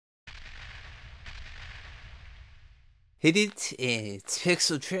Hit it, it's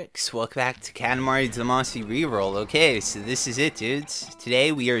Pixel Tricks. Welcome back to Katamari Damacy Reroll. Okay, so this is it, dudes.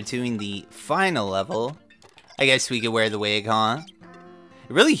 Today we are doing the final level. I guess we could wear the wig, huh?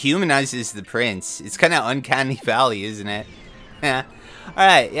 It really humanizes the prince. It's kind of uncanny valley, isn't it? Yeah.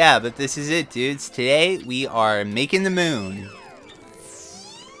 Alright, yeah, but this is it, dudes. Today we are making the moon.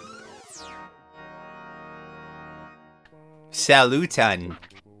 Saluton.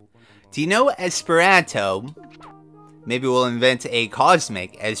 Do you know Esperanto? Maybe we'll invent a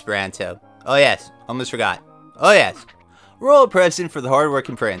cosmic Esperanto. Oh yes, almost forgot. Oh yes, royal present for the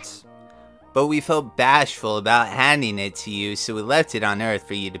hardworking prince. But we felt bashful about handing it to you, so we left it on Earth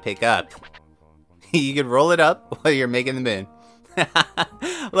for you to pick up. You could roll it up while you're making the moon.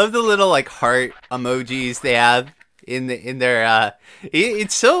 I love the little like heart emojis they have in their.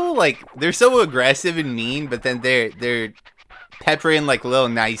 It's so like they're so aggressive and mean, but then they're peppering like little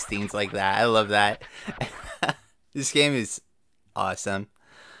nice things like that. I love that. This game is awesome.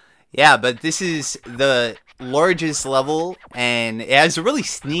 Yeah, but this is the largest level, and it has a really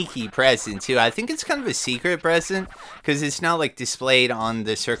sneaky present, too. I think it's kind of a secret present, because it's not, like, displayed on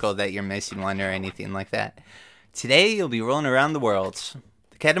the circle that you're missing one or anything like that. Today, you'll be rolling around the world.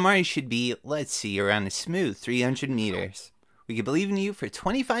 The Katamari should be, let's see, around a smooth 300 meters. We can believe in you for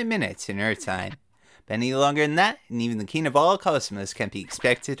 25 minutes in Earth time. But any longer than that, and even the king of all cosmos can't be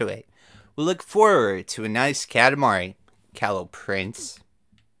expected to wait. We'll look forward to a nice Katamari, Callow Prince.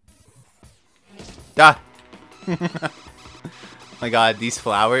 Ah! My god, these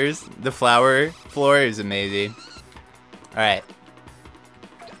flowers. The flower floor is amazing. Alright.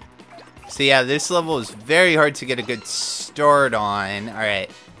 So yeah, this level is very hard to get a good start on.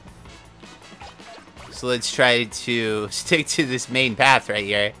 Alright. So let's try to stick to this main path right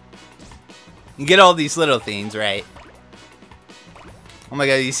here. And get all these little things right. Oh my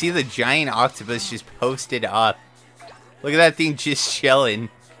god, you see the giant octopus just posted up. Look at that thing just chilling.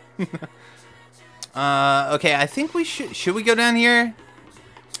 Okay, I think we should we go down here?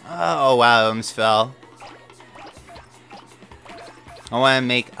 Oh wow, I almost fell. I want to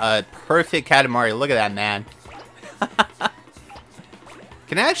make a perfect Katamari. Look at that, man.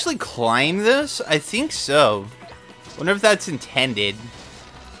 Can I actually climb this? I think so. Wonder if that's intended.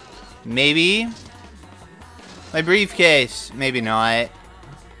 Maybe. My briefcase. Maybe not.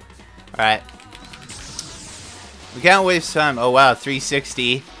 Alright. We can't waste time. Oh wow,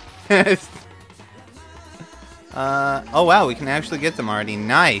 360. Oh wow, we can actually get them already.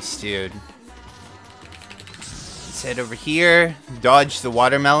 Nice, dude. Let's head over here. Dodge the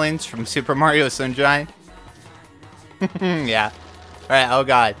watermelons from Super Mario Sunshine. Yeah. Alright, oh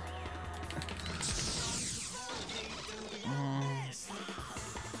god.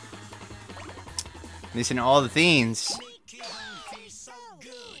 Missing all the things.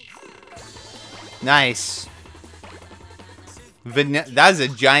 Nice. That's a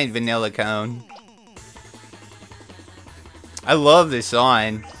giant vanilla cone. I love this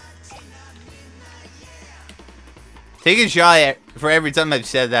song. Take a shot for every time I've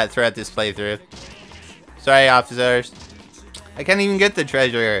said that throughout this playthrough. Sorry, officers. I can't even get the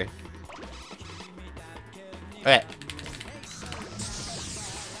treasure. Okay.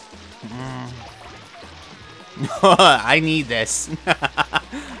 I need this.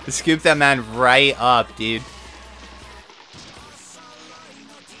 Scoop that man right up, dude.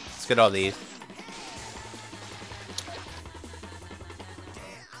 Let's get all these.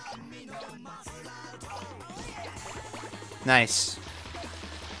 Nice.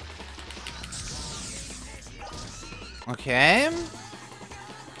 Okay.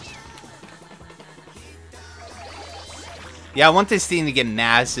 Yeah, I want this thing to get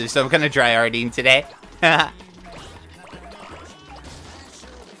massive, so I'm gonna try Ardeen today.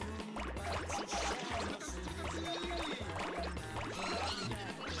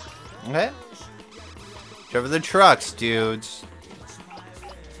 Okay. Cover the trucks, dudes.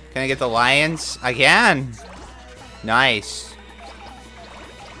 Can I get the lions? I can. Nice.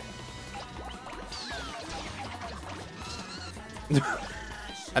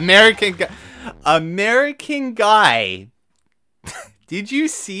 American guy. Did you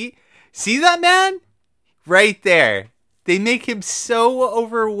see that man? Right there. They make him so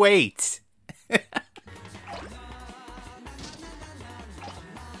overweight.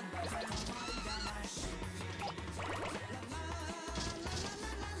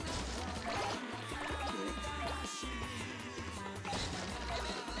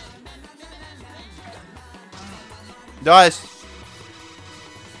 Dust.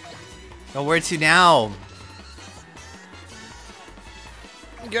 Oh, where to now?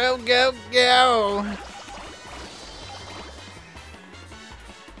 Go, go, go.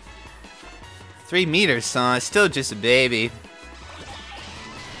 3 meters, son. Still just a baby.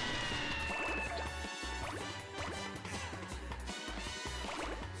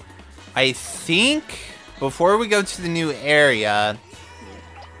 I think before we go to the new area,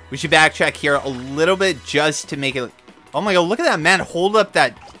 we should backtrack here a little bit just to make it... Oh my god, look at that man hold up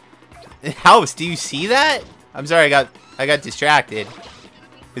that house. Do you see that? I'm sorry, I got distracted.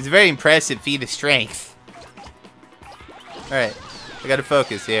 It's a very impressive feat of strength. Alright, I gotta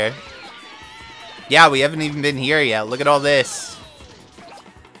focus here. Yeah, we haven't even been here yet. Look at all this.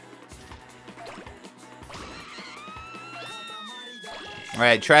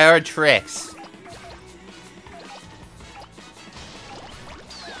 Alright, try our tricks.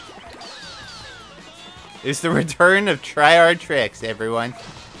 It's the return of try our tricks, everyone.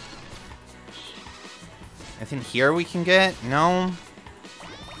 I think here we can get... No.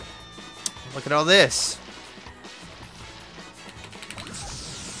 Look at all this.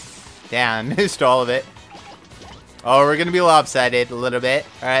 Damn, I missed all of it. Oh, we're gonna be lopsided a little bit.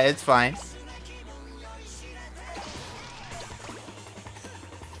 Alright, it's fine.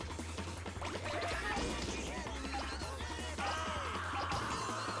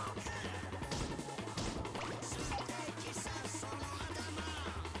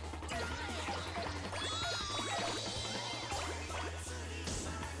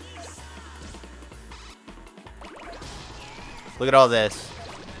 Look at all this.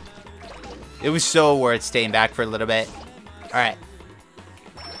 It was so worth staying back for a little bit. Alright.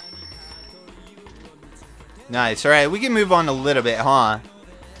 Nice. Alright, we can move on a little bit, huh?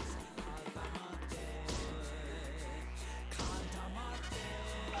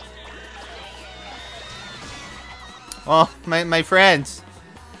 Oh, my friends.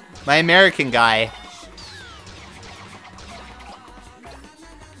 My American guy.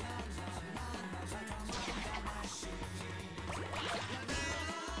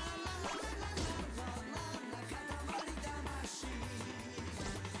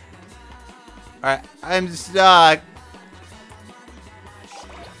 Alright, I'm stuck.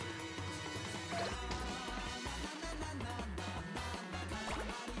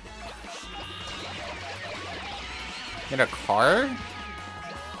 In a car?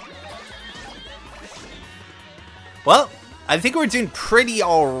 Well, I think we're doing pretty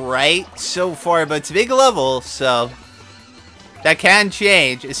alright so far, but it's a big level, so that can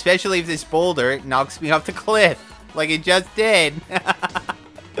change, especially if this boulder knocks me off the cliff, like it just did.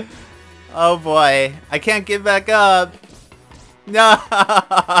 Oh boy, I can't get back up. No.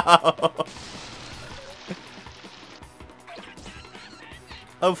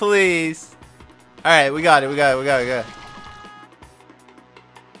 Oh please. Alright, we got it, we got it.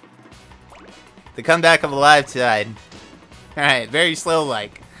 The comeback of a lifetime. Alright, very slow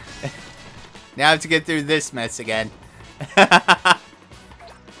like. Now I have to get through this mess again.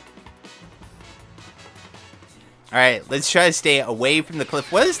 Alright, let's try to stay away from the cliff.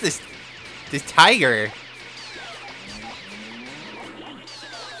 What is this? This tiger.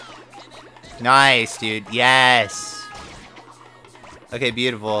 Nice, dude. Yes. Okay,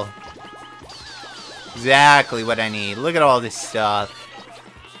 beautiful. Exactly what I need. Look at all this stuff.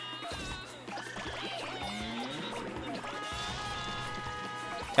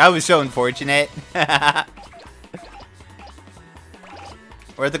 That was so unfortunate. We're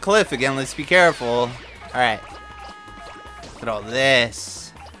at the cliff again. Let's be careful. Alright. Look at all this.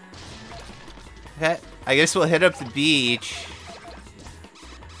 Okay, I guess we'll hit up the beach.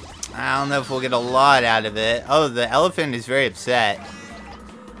 I don't know if we'll get a lot out of it. Oh, the elephant is very upset.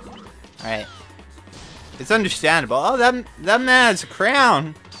 Alright. It's understandable. Oh, that man has a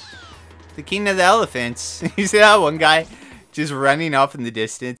crown. The king of the elephants. You see that one guy just running off in the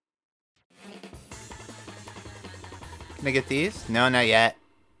distance? Can I get these? No, not yet.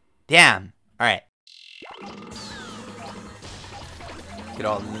 Damn. Alright. Get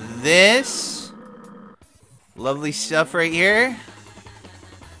all this. Lovely stuff right here.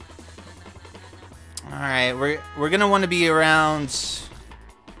 Alright, we're gonna want to be around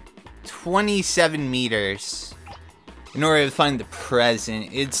 27 meters in order to find the present.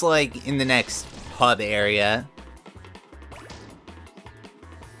 It's like in the next hub area.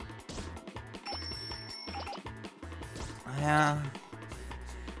 Yeah.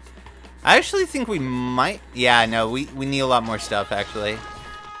 I actually think we might... Yeah, no, we need a lot more stuff, actually.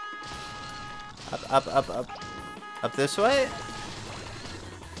 Up. Up this way?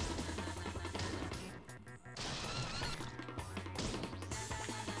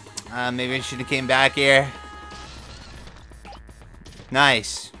 Maybe I should have came back here.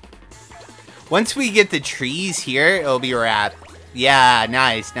 Nice. Once we get the trees here, it'll be a wrap. Yeah,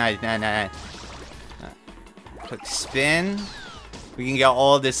 nice. Quick spin. We can get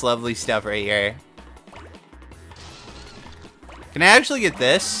all this lovely stuff right here. Can I actually get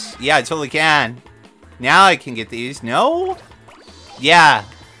this? Yeah, I totally can. Now I can get these. No? Yeah.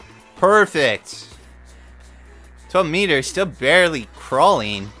 Perfect. 12 meters, still barely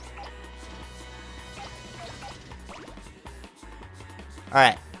crawling.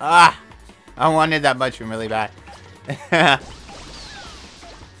 Alright. Ah! I wanted that mushroom really bad.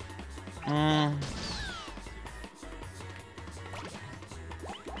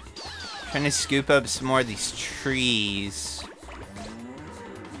 Trying to scoop up some more of these trees.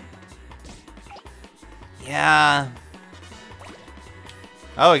 Yeah.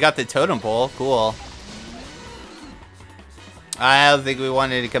 Oh, we got the totem pole. Cool. I don't think we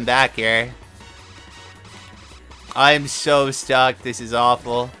wanted to come back here. I'm so stuck. This is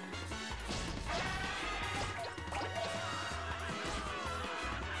awful.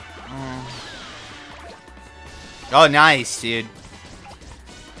 Oh, nice, dude.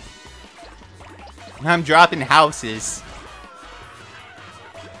 I'm dropping houses.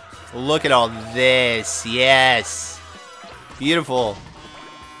 Look at all this. Yes. Beautiful.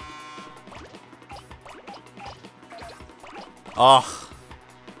 Oh.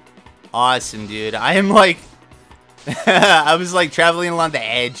 Awesome, dude. I am like... I was like traveling along the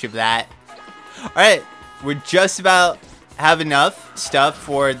edge of that. Alright. We're just about have enough stuff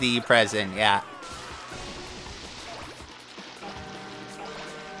for the present. Yeah.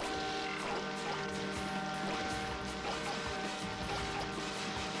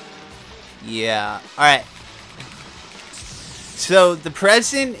 Yeah. Alright. So, the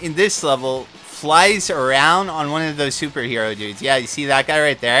present in this level flies around on one of those superhero dudes. Yeah, you see that guy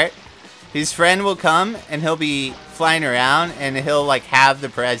right there? His friend will come, and he'll be flying around, and he'll, like, have the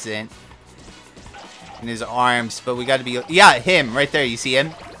present in his arms. But we gotta be... Yeah, him, right there. You see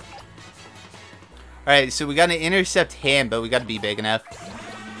him? Alright, so we gotta intercept him, but we gotta be big enough.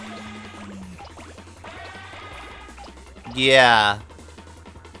 Yeah.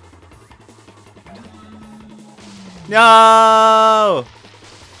 No!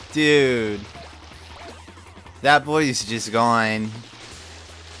 Dude. That boy's just gone.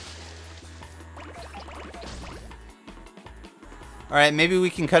 Alright, maybe we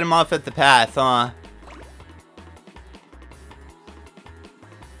can cut him off at the path, huh?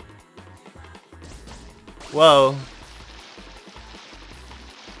 Whoa.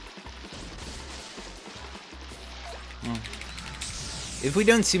 If we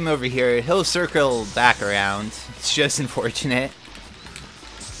don't see him over here, he'll circle back around. It's just unfortunate.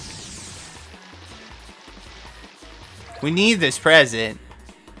 We need this present.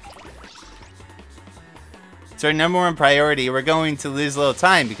 It's our #1 priority. We're going to lose a little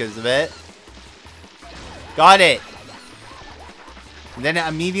time because of it. Got it. And then it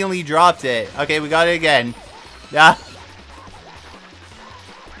immediately dropped it. Okay, we got it again. Yeah.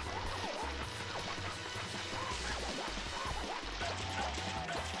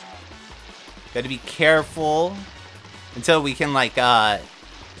 Gotta be careful until we can, like, have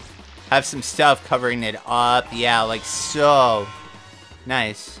some stuff covering it up. Yeah, like so.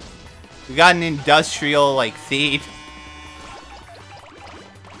 Nice. We got an industrial, like, feed.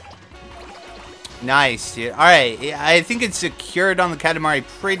 Nice, dude. Alright, I think it's secured on the Katamari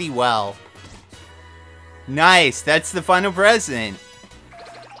pretty well. Nice, that's the final present.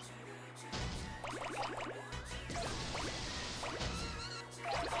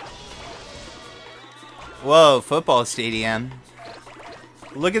 Whoa, football stadium.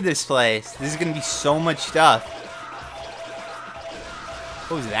 Look at this place. This is gonna be so much stuff.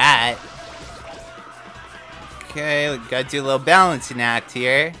 What was that? Okay, we gotta do a little balancing act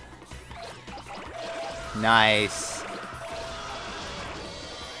here. Nice.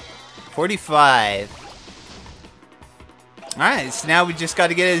 45. Alright, so now we just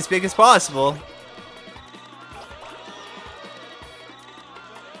gotta get it as big as possible.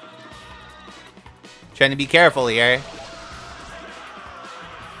 Trying to be careful here.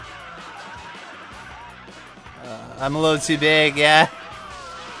 I'm a little too big, yeah.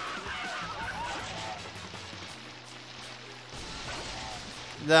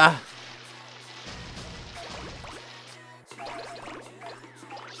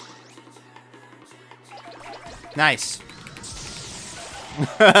 Nice.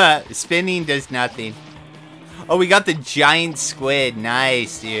 Spinning does nothing. Oh, we got the giant squid.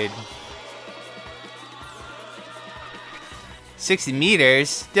 Nice, dude. 60 meters.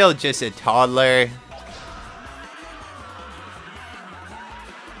 Still just a toddler.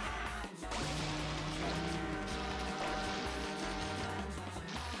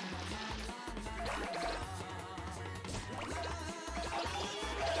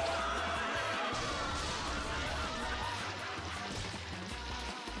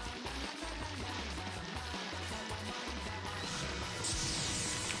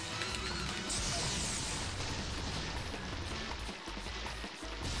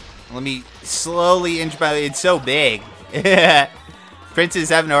 Let me slowly inch my way. It's so big. Prince is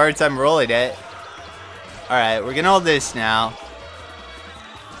having a hard time rolling it. Alright, we're gonna hold this now.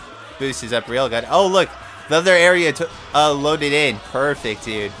 Boost is up real good. Oh, look. The other area loaded in. Perfect,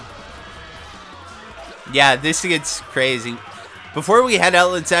 dude. Yeah, this gets crazy. Before we head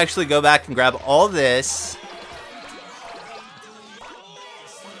out, let's actually go back and grab all this.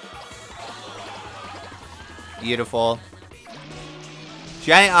 Beautiful.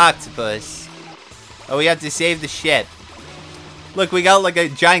 Giant octopus. Oh, we have to save the ship. Look, we got like a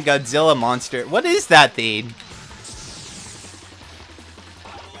giant Godzilla monster. What is that thing?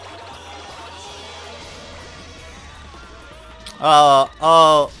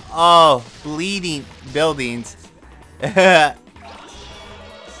 Oh, bleeding buildings. I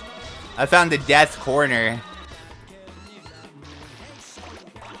found the death corner.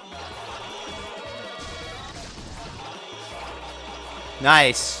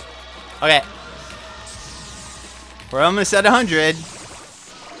 Nice. Okay. We're almost at 100.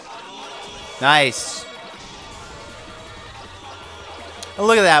 Nice. Oh,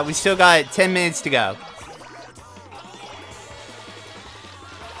 look at that. We still got 10 minutes to go.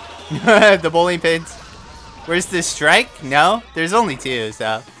 The bowling pins. Where's the strike? No? There's only 2,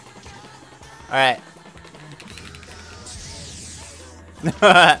 so. Alright.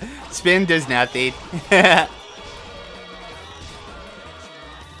 Spin does nothing.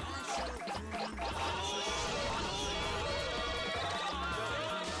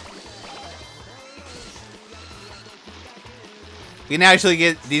 We can actually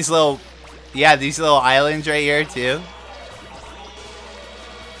get these little, these little islands right here too.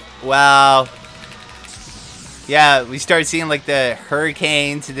 Wow. Yeah, we start seeing like the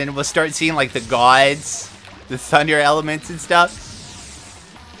hurricanes, and then we'll start seeing like the gods, the thunder elements and stuff.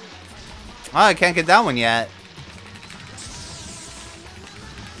 Oh, I can't get that one yet.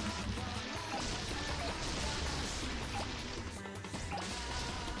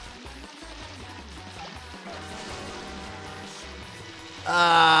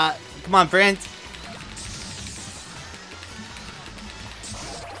 Come on, Prince.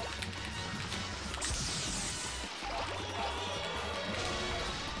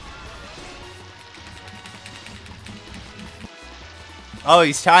 Oh,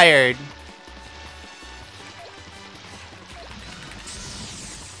 he's tired.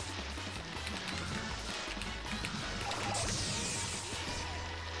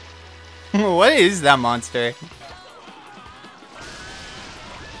 What is that monster?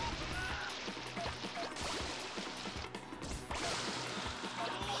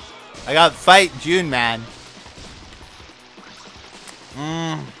 I got fight June, man.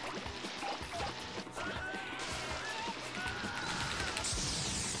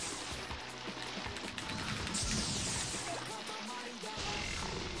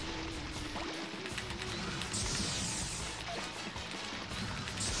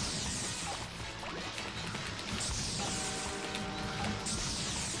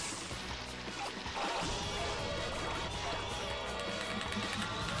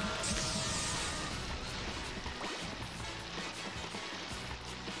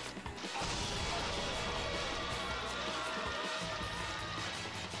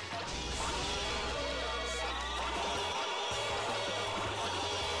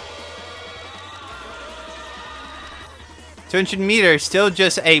 $200 still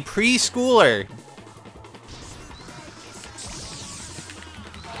just a preschooler.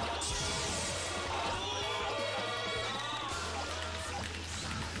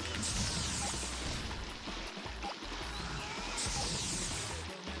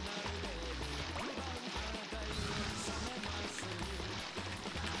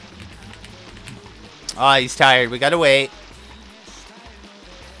 Oh, he's tired. We gotta wait.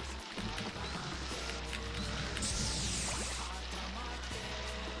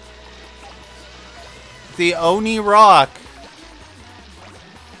 The Oni Rock.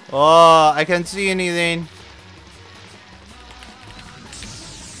 Oh, I can't see anything.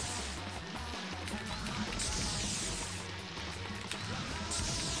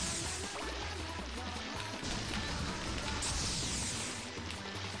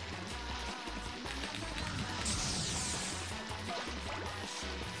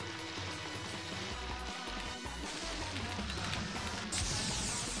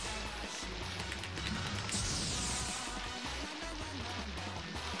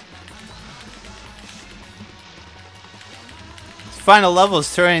 Final levels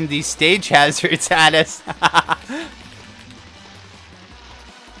throwing these stage hazards at us.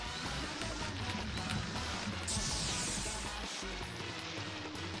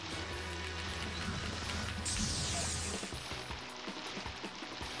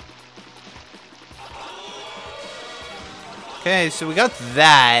 Okay, so we got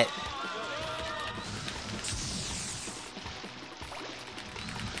that.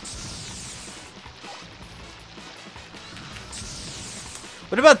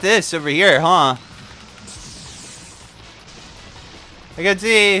 What about this over here, huh? I can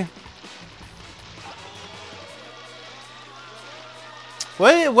see.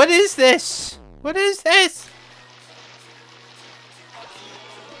 What is this? What is this?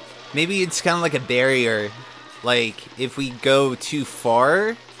 Maybe it's kind of like a barrier. Like, if we go too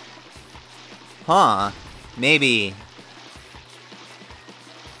far? Huh. Maybe.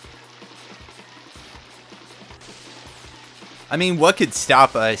 I mean, what could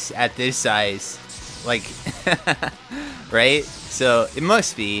stop us at this size? Like, right? So, it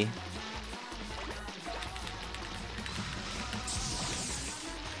must be.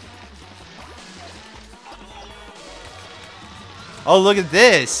 Oh, look at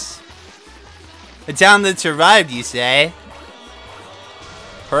this. A town that survived, you say?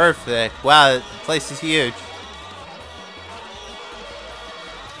 Perfect. Wow, the place is huge.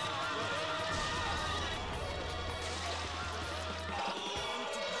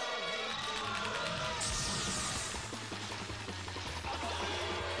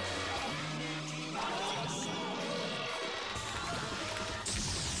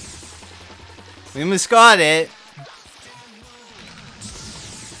 We almost got it.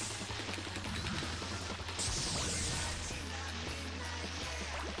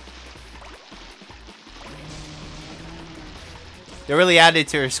 They really added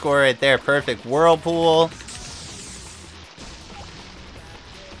to her score right there. Perfect. Whirlpool.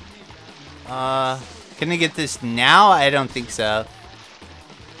 Can I get this now? I don't think so.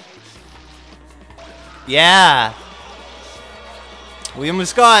 Yeah. We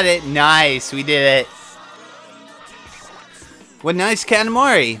almost got it. Nice. We did it. What nice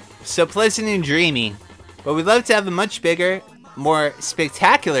Katamari. So pleasant and dreamy. But we'd love to have a much bigger, more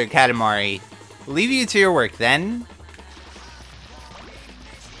spectacular Katamari. We'll leave you to your work then.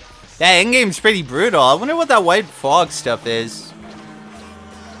 That endgame's pretty brutal. I wonder what that white fog stuff is.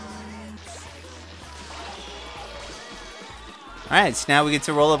 Alright, so now we get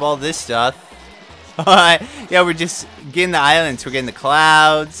to roll up all this stuff. Yeah, we're just getting the islands. We're getting the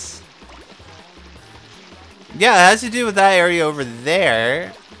clouds. Yeah, it has to do with that area over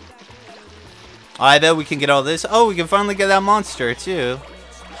there. Oh, I bet we can get all this. Oh, we can finally get that monster, too.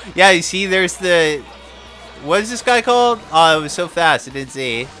 Yeah, you see, there's the... What is this guy called? Oh, it was so fast. I didn't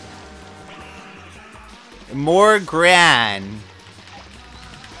see. More grand.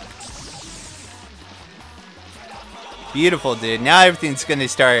 Beautiful, dude. Now everything's gonna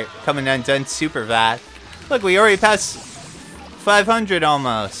start coming undone super fast. Look, we already passed 500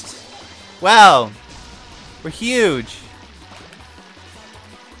 almost. Wow. We're huge.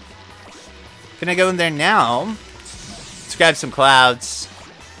 Can I go in there now? Let's grab some clouds.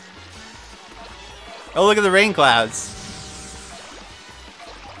 Oh, look at the rain clouds.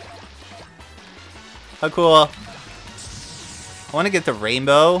 How cool. I want to get the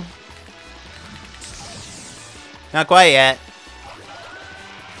rainbow. Not quite yet.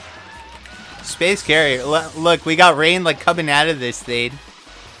 Space carrier. Look, we got rain like coming out of this thing.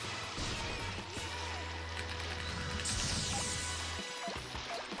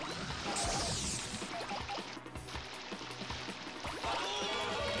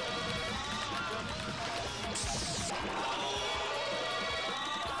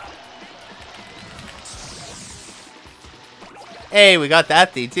 Hey, we got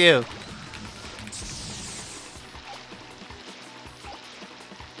that thing too.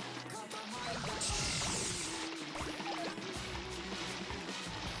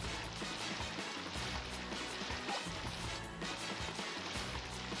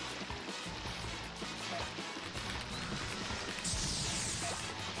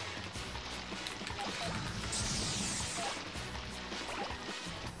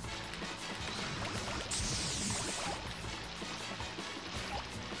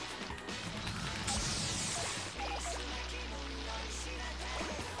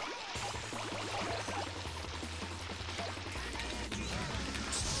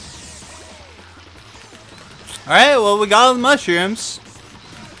 Alright, well, we got all the mushrooms.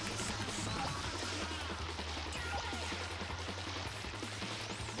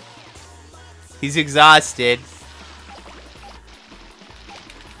 He's exhausted.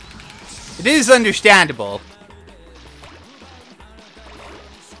 It is understandable.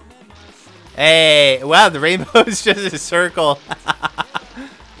 Hey, wow, the rainbow is just a circle.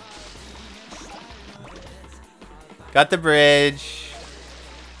 Got the bridge.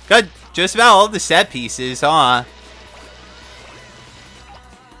 Got just about all the set pieces, huh?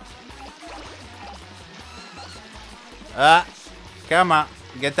 Come on.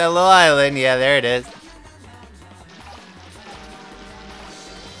 Get that little island. Yeah, there it is.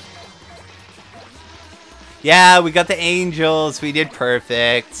 Yeah, we got the angels. We did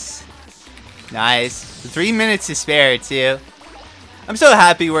perfect. Nice. 3 minutes to spare, too. I'm so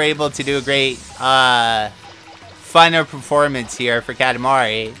happy we're able to do a great final performance here for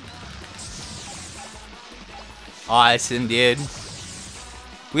Katamari. Awesome, dude.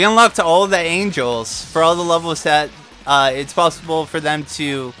 We unlocked all the angels for all the levels that it's possible for them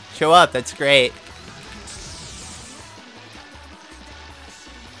to show up. That's great.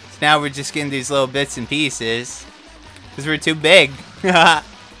 So now we're just getting these little bits and pieces because we're too big. Got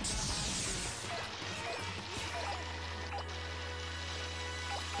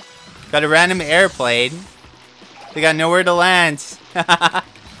a random airplane. They got nowhere to land.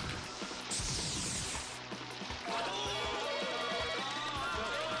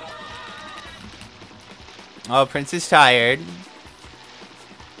 Oh, Prince is tired.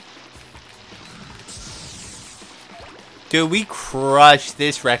 Dude, we crushed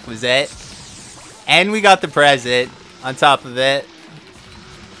this requisite. And we got the present on top of it.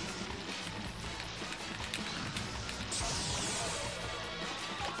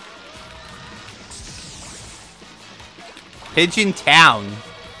 Pigeon Town.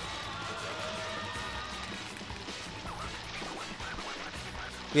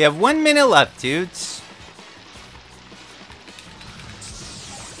 We have 1 minute left, dudes.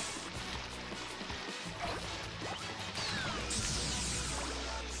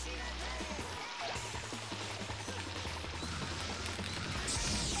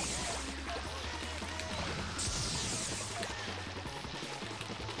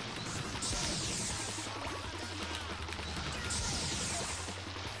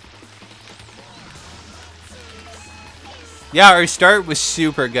 Yeah, our start was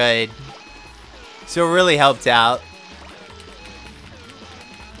super good. So it really helped out.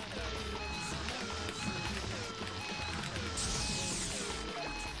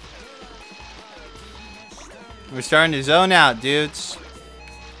 We're starting to zone out, dudes.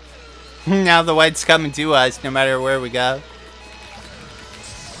 Now the white's coming to us no matter where we go.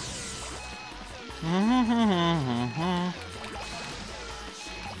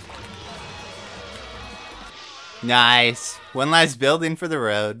 Nice. One last building for the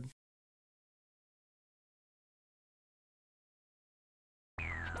road.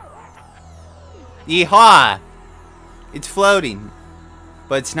 Yeehaw! It's floating.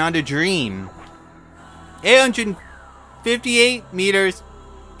 But it's not a dream. 858 meters,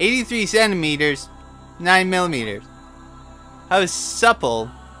 83 centimeters, 9 millimeters. How supple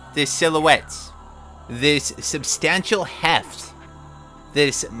this silhouette. This substantial heft.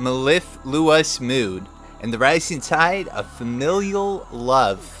 This mellifluous mood. And the rising tide of familial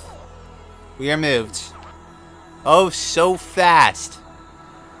love. We are moved. Oh, so fast.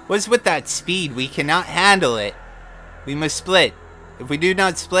 What's with that speed? We cannot handle it. We must split. If we do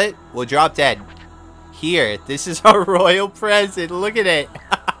not split, we'll drop dead. Here, this is our royal present. Look at it.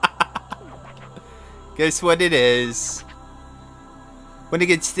 Guess what it is? When it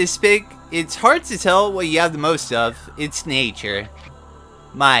gets this big, it's hard to tell what you have the most of. It's nature.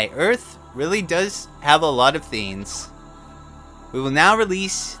 My Earth really does have a lot of things. We will now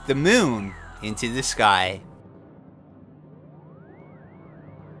release the moon into the sky.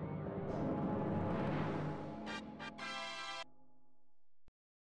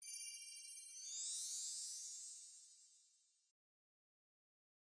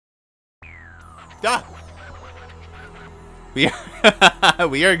 Ah!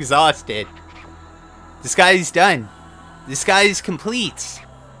 We are exhausted. The sky is done. The sky is complete.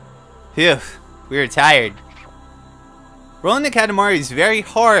 Phew, we are tired. Rolling the Katamari is very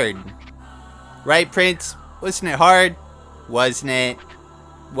hard. Right, Prince? Wasn't it hard? Wasn't it?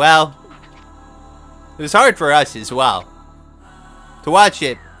 Well, it was hard for us as well. To watch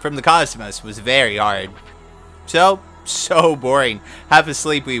it from the cosmos was very hard. So boring. Half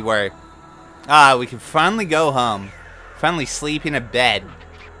asleep we were. Ah, we can finally go home. Finally sleep in a bed.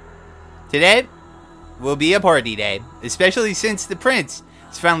 Today will be a party day, especially since the Prince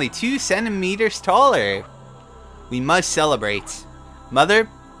is finally 2 centimeters taller. We must celebrate. Mother,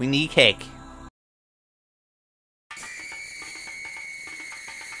 we need cake.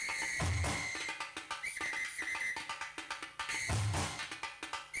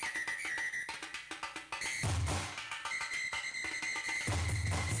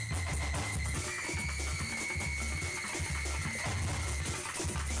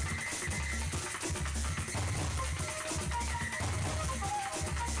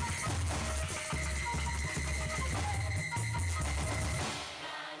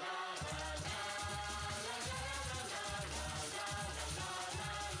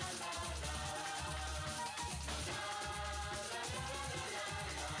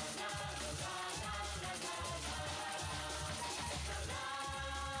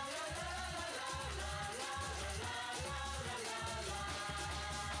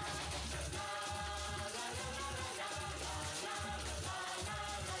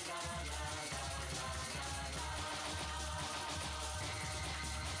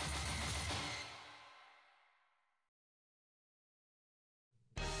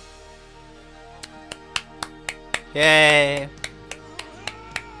 Yay.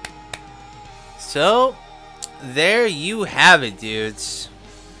 So, there you have it, dudes.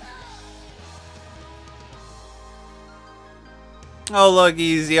 Oh, look,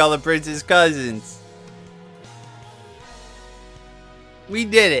 you see all the prince's cousins. We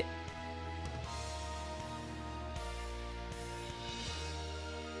did it.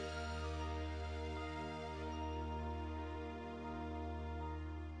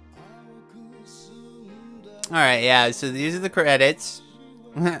 Alright, yeah, so these are the credits.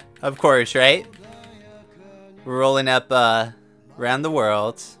 Of course, right? We're rolling up around the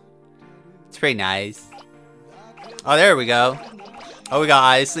world. It's pretty nice. Oh, there we go. Oh, we got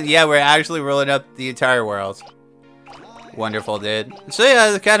Iceland. Yeah, we're actually rolling up the entire world. Wonderful, dude. So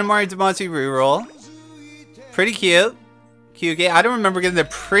yeah, the Katamari Damacy Reroll. Pretty cute. Cute game. I don't remember getting the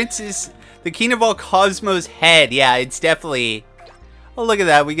Princess, the King of all Cosmos head. Yeah, it's definitely... Oh, look at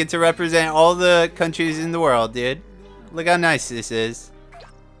that. We get to represent all the countries in the world, dude. Look how nice this is.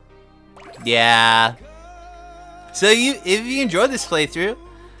 Yeah. So if you enjoyed this playthrough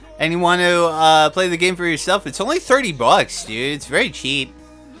and you want to play the game for yourself, it's only 30 bucks, dude. It's very cheap.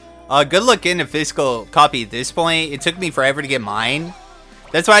 Good luck getting a physical copy at this point. It took me forever to get mine.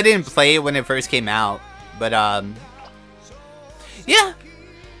 That's why I didn't play it when it first came out. But yeah.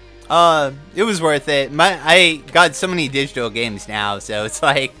 It was worth it. I got so many digital games now, so it's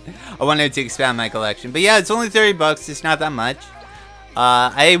like I wanted to expand my collection. But yeah, it's only 30 bucks. It's not that much.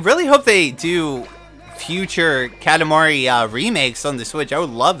 I really hope they do future Katamari remakes on the Switch. I would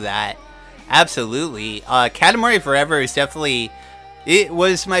love that. Absolutely. Katamari Forever is definitely... It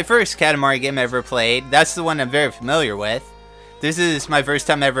was my first Katamari game I ever played. That's the one I'm very familiar with. This is my first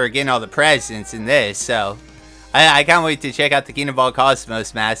time ever getting all the presents in this, so... I can't wait to check out the King of all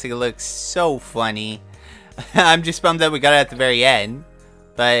Cosmos mask. It looks so funny. I'm just bummed that we got it at the very end.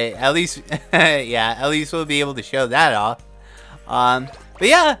 But at least, yeah, at least we'll be able to show that off. But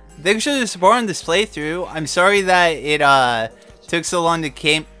yeah, thanks for the support on this playthrough. I'm sorry that it took so long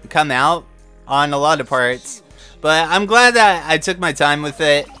to come out on a lot of parts. But I'm glad that I took my time with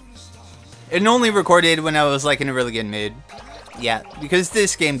it. And only recorded when I was like in a really good mood. Yeah, because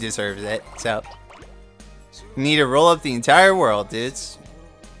this game deserves it, so... You need to roll up the entire world, dudes.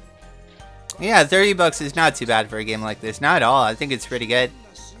 Yeah, 30 bucks is not too bad for a game like this. Not at all. I think it's pretty good.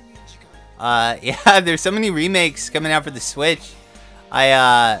 Yeah, there's so many remakes coming out for the Switch.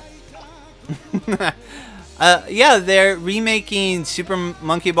 Yeah, they're remaking Super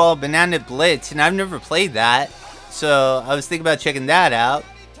Monkey Ball Banana Blitz, and I've never played that. So, I was thinking about checking that out.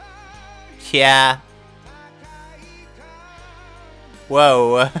 Yeah.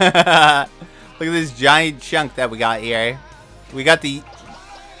 Whoa. Look at this giant chunk that we got here. We got the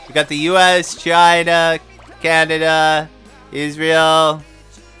US, China, Canada, Israel.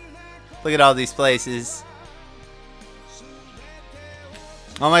 Look at all these places.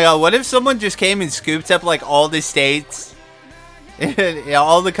 Oh my god, what if someone just came and scooped up like all the states? Yeah,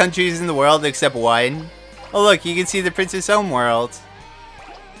 all the countries in the world except one. Oh look, you can see the Princess Home World.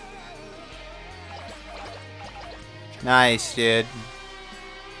 Nice, dude.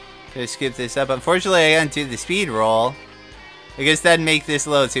 Gonna skip this up. Unfortunately, I got into the speed roll. I guess that'd make this a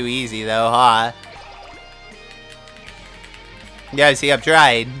little too easy, though, huh? Yeah, see, I've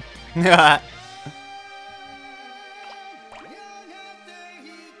tried.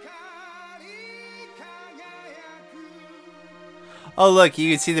 Oh, look,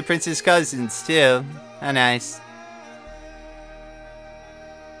 you can see the Princess Cousins, too. How nice.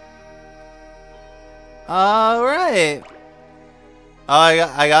 Alright. Oh,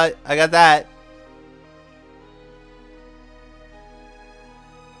 I got that.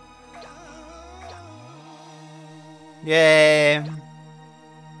 Yay.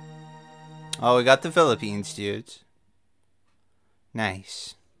 Oh, we got the Philippines, dudes.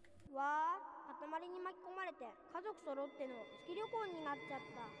 Nice.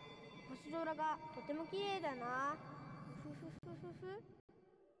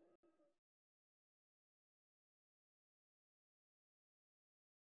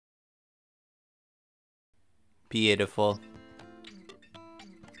 Beautiful.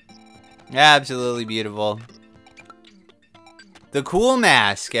 Absolutely beautiful. The cool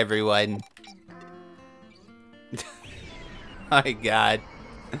mask, everyone. My god.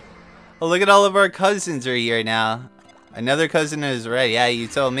 Oh, look at all of our cousins are here now. Another cousin is right. Yeah, you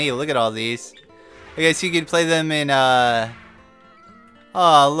told me. Look at all these. I guess you could play them in,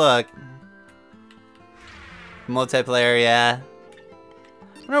 Oh, look. Multiplayer, yeah.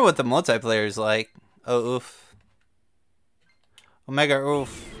 I wonder what the multiplayer is like. Oh, oof. Omega,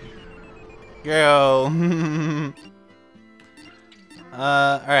 oof. Go.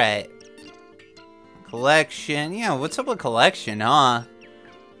 Alright. Collection. Yeah, what's up with collection, huh?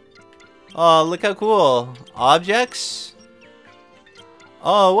 Oh, look how cool. Objects?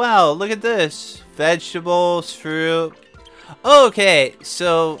 Oh, wow, look at this. Vegetables, fruit. Okay,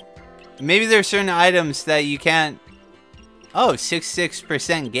 so maybe there's certain items that you can't... Oh,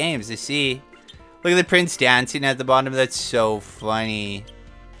 66% games, I see. Look at the prince dancing at the bottom. That's so funny.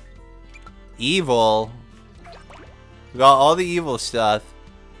 Evil. We got all the evil stuff.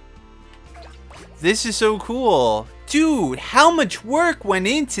 This is so cool. Dude, how much work went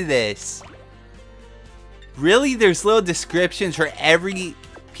into this? Really? There's little descriptions for every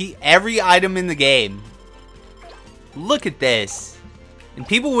item in the game. Look at this. And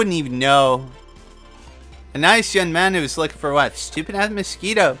people wouldn't even know. A nice young man who was looking for what? Stupid ass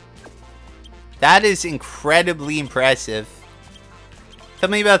mosquito. That is incredibly impressive. Tell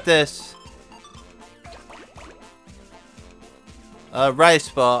me about this. Rice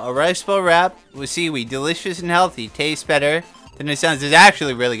ball. A rice ball wrap with seaweed. Delicious and healthy. Tastes better than it sounds. It's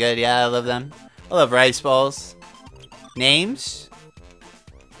actually really good. Yeah, I love them. I love rice balls. Names?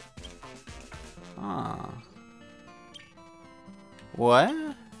 Huh. What?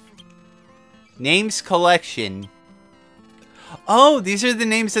 Names collection. Oh, these are the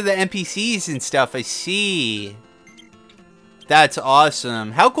names of the NPCs and stuff. I see. That's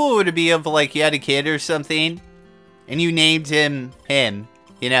awesome. How cool would it be if, like, you had a kid or something and you named him,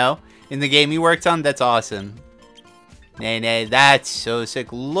 you know, in the game you worked on? That's awesome. Nay, that's so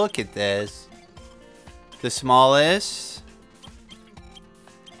sick. Look at this. The smallest.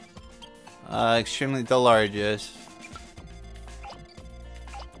 Extremely the largest.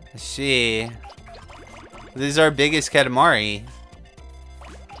 Let's see. This is our biggest Katamari.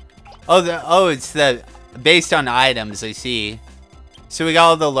 Oh, it's the based on items, I see. So we got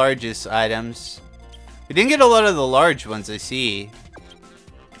all the largest items. We didn't get a lot of the large ones, I see.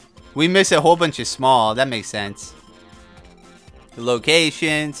 We missed a whole bunch of small. That makes sense. The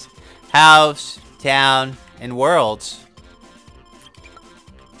locations, house, town, and worlds.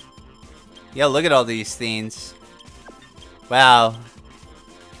 Yeah, look at all these things. Wow.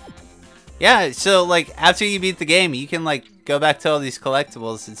 Yeah, so, like, after you beat the game, you can, like, go back to all these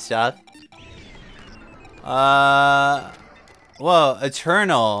collectibles and stuff. Whoa,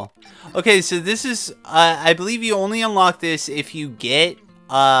 Eternal. Okay, so this is, I believe you only unlock this if you get,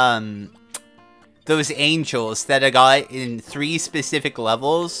 those angels that I got in 3 specific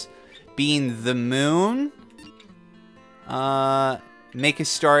levels, being the moon, Make a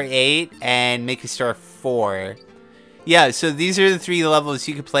Star 8, and Make a Star 4. Yeah, so these are the 3 levels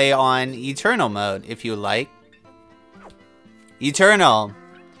you can play on Eternal mode, if you like. Eternal.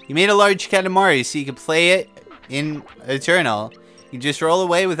 You made a large Katamari so you can play it in Eternal. You just roll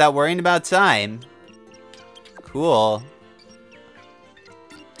away without worrying about time. Cool.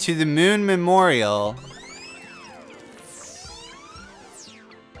 To the Moon Memorial.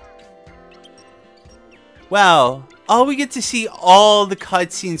 Wow. Oh, we get to see all the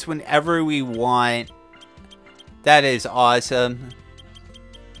cutscenes whenever we want. That is awesome.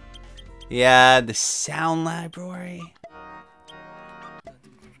 Yeah, the sound library.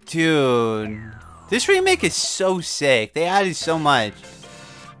 Dude. This remake is so sick. They added so much.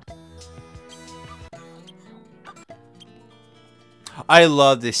 I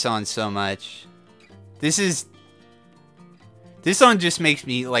love this song so much. This song just makes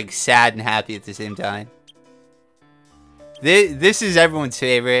me, like, sad and happy at the same time. This is everyone's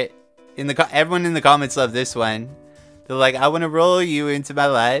favorite. Everyone in the comments love this one. They're like, I want to roll you into my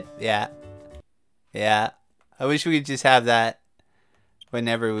life. Yeah. Yeah. I wish we could just have that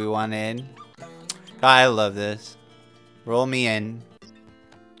whenever we wanted. God, I love this. Roll me in.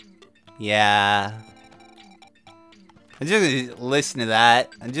 Yeah. I'm just going to listen to that.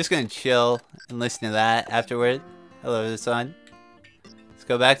 I'm just going to chill and listen to that afterward. I love this one. Let's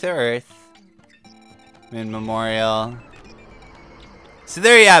go back to Earth. Moon Memorial. So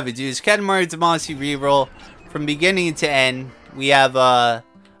there you have it, dudes. Katamari Damacy Reroll. From beginning to end, we have a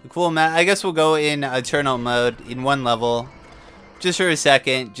cool map. I guess we'll go in Eternal mode in 1 level. Just for a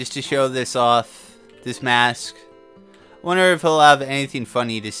second, just to show this off. This mask. I wonder if he'll have anything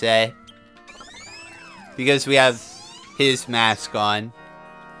funny to say. Because we have his mask on.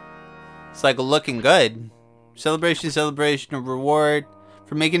 It's like looking good. Celebration, celebration, a reward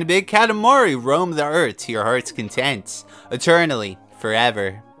for making a big Katamari roam the earth to your heart's content. Eternally.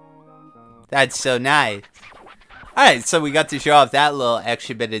 Forever. That's so nice. Alright, so we got to show off that little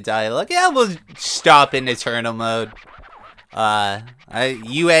extra bit of dialogue. Yeah, we'll stop in Eternal mode.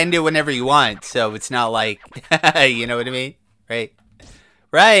 You end it whenever you want, so it's not like, you know what I mean? Right?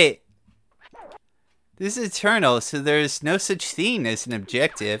 Right. This is Eternal, so there's no such thing as an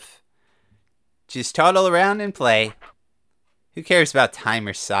objective. Just toddle around and play. Who cares about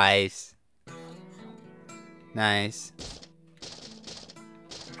timer size? Nice.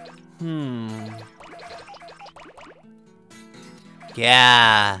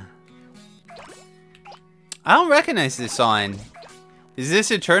 Yeah. I don't recognize this song. Is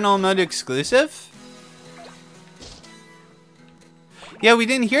this Eternal Mode exclusive? Yeah, we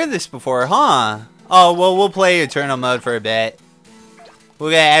didn't hear this before, huh? Oh, well, we'll play Eternal Mode for a bit. We'll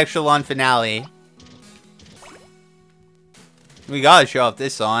get Echelon Finale. We gotta show off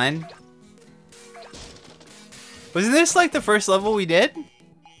this song. Wasn't this like the first level we did?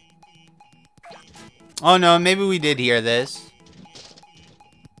 Oh no, maybe we did hear this.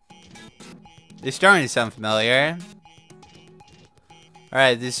 It's starting to sound familiar.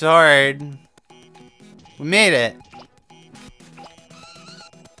 Alright, this is hard. We made it.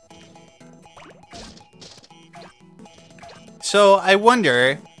 So, I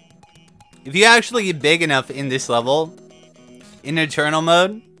wonder if you actually get big enough in this level, in Eternal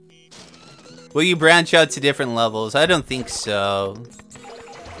Mode, will you branch out to different levels? I don't think so.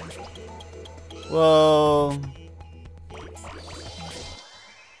 Whoa.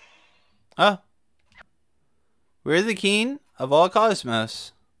 Oh. We're the king of all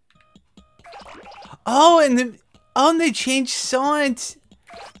cosmos. Oh, and they changed songs.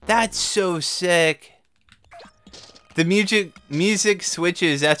 That's so sick. The music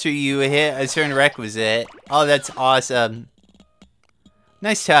switches after you hit a certain requisite. Oh, that's awesome.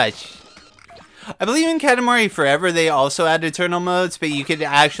 Nice touch. I believe in Katamari Forever they also add Eternal modes, but you could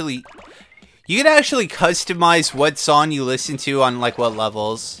actually customize what song you listen to on like what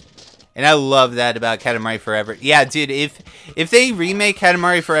levels. And I love that about Katamari Forever. Yeah, dude, if they remake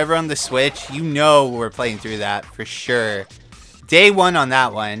Katamari Forever on the Switch, you know we're playing through that for sure. Day one on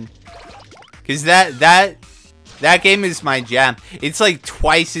that one. Cause that game is my jam. It's like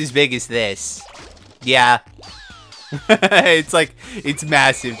twice as big as this. Yeah. It's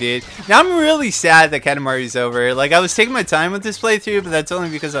massive, dude. Now I'm really sad that Katamari's over. Like, I was taking my time with this playthrough, but that's only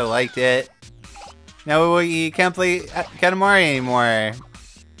because I liked it. Now you can't play Katamari anymore.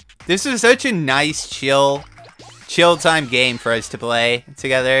 This was such a nice, chill time game for us to play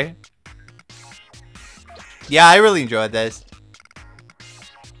together. Yeah, I really enjoyed this.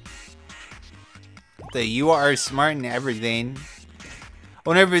 You are smart in everything. I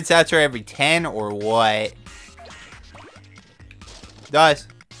wonder if it's after every 10 or what. Guys,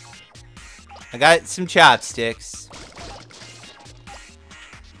 I got some chopsticks.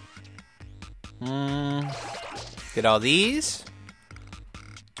 Get all these.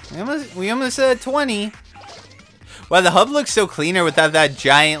 We almost had 20. Wow, the hub looks so cleaner without that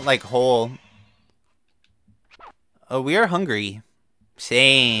giant like hole. Oh, we are hungry.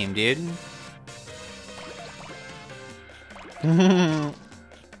 Same, dude. Got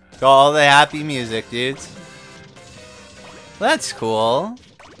all the happy music, dudes. That's cool.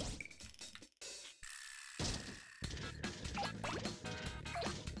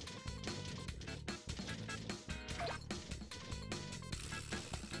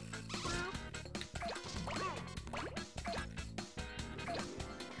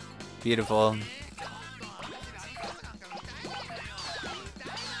 Beautiful.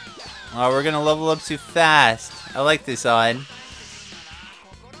 Oh, we're gonna level up too fast. I like this on.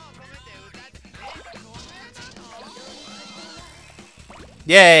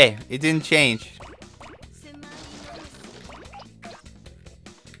 Yay! It didn't change.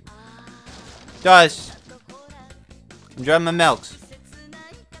 Josh! Enjoy my milks.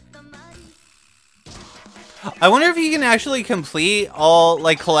 I wonder if you can actually complete all,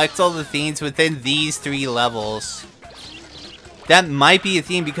 like, collect all the themes within these 3 levels. That might be a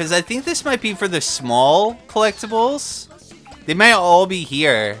theme, because I think this might be for the small collectibles. They might all be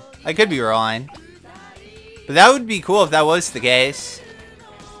here. I could be wrong. But that would be cool if that was the case.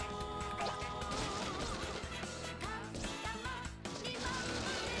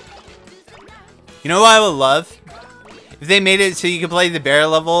 You know what I would love? If they made it so you could play the bear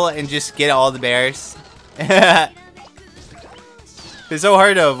level and just get all the bears. It's so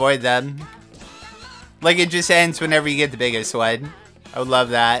hard to avoid them. Like, it just ends whenever you get the biggest one. I would love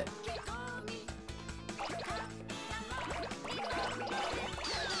that.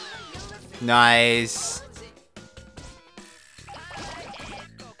 Nice.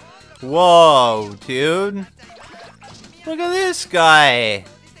 Whoa, dude. Look at this guy.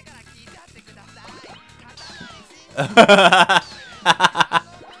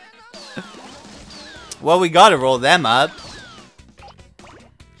 Well, we gotta roll them up.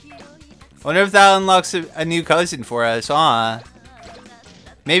 Wonder if that unlocks a new cousin for us, huh?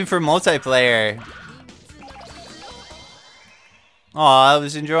 Maybe for multiplayer. Aw, I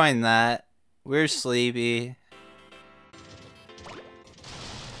was enjoying that. We're sleepy.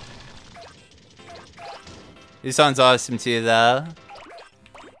 This song's awesome too, though.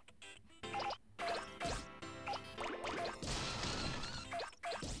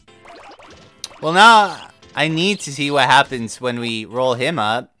 Well, now I need to see what happens when we roll him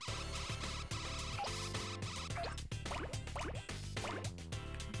up.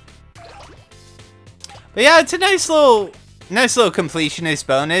 But yeah, it's a nice little completionist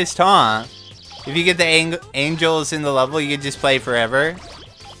bonus, huh? If you get the angels in the level, you can just play forever.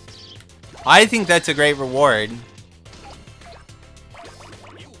 I think that's a great reward.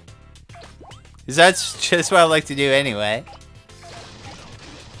 Because that's just what I like to do anyway.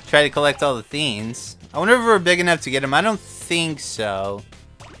 Try to collect all the themes. I wonder if we're big enough to get them. I don't think so.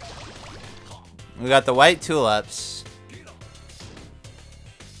 We got the white tulips.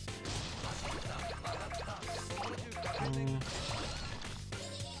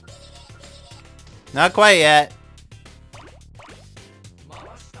 Not quite yet.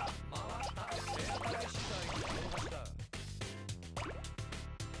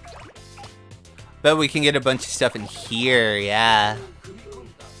 Bet we can get a bunch of stuff in here, yeah.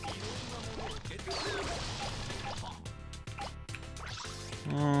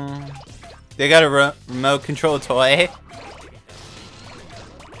 They got a remote control toy.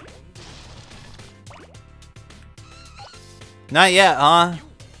 Not yet, huh?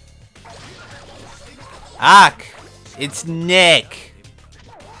 Ack! It's Nick!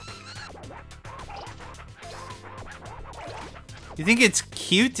 You think it's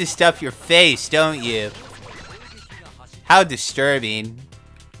cute to stuff your face, don't you? How disturbing.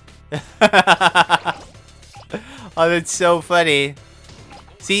 Oh, that's so funny.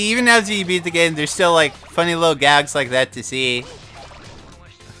 See, even after you beat the game, there's still like funny little gags like that to see.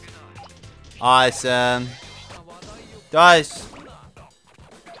 Awesome. Gosh.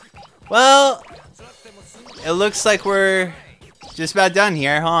 Well, it looks like we're just about done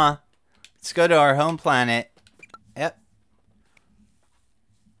here, huh? Let's go to our home planet. Yep.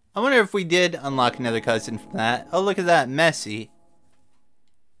 I wonder if we did unlock another cousin from that. Oh, look at that. Messy.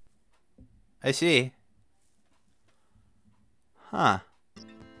 I see. Huh.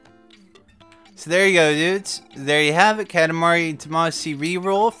 So there you go, dudes. There you have it. Katamari Damacy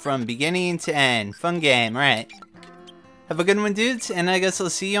Reroll from beginning to end. Fun game, right? Have a good one, dudes. And I guess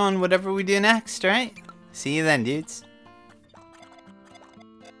I'll see you on whatever we do next, right? See you then, dudes.